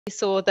We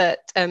saw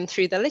that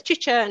through the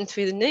literature and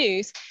through the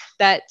news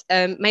that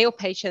male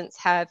patients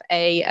have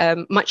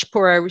a much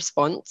poorer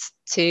response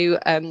to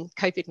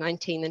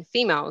COVID-19 than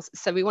females.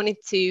 So we wanted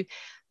to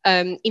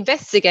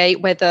investigate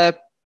whether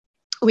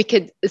we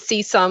could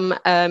see some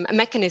a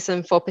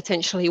mechanism for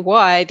potentially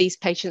why these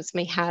patients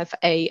may have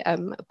a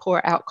poor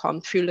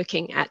outcome through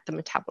looking at the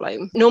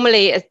metabolome.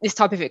 Normally, this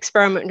type of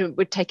experiment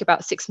would take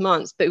about 6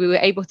 months, but we were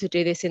able to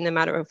do this in a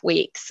matter of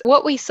weeks.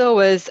 What we saw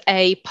was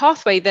a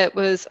pathway that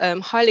was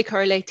highly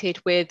correlated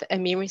with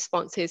immune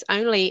responses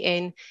only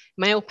in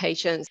male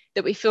patients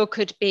that we feel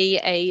could be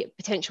a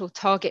potential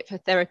target for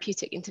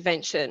therapeutic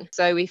intervention.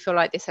 So we feel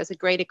like this has a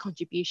greater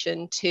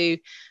contribution to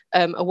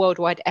a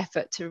worldwide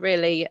effort to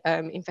really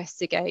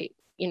investigate,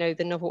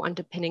 the novel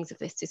underpinnings of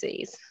this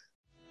disease.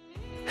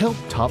 Help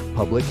top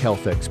public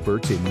health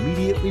experts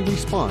immediately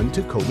respond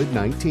to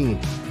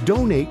COVID-19.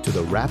 Donate to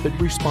the Rapid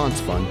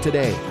Response Fund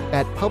today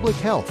at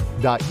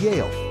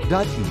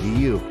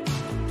publichealth.yale.edu.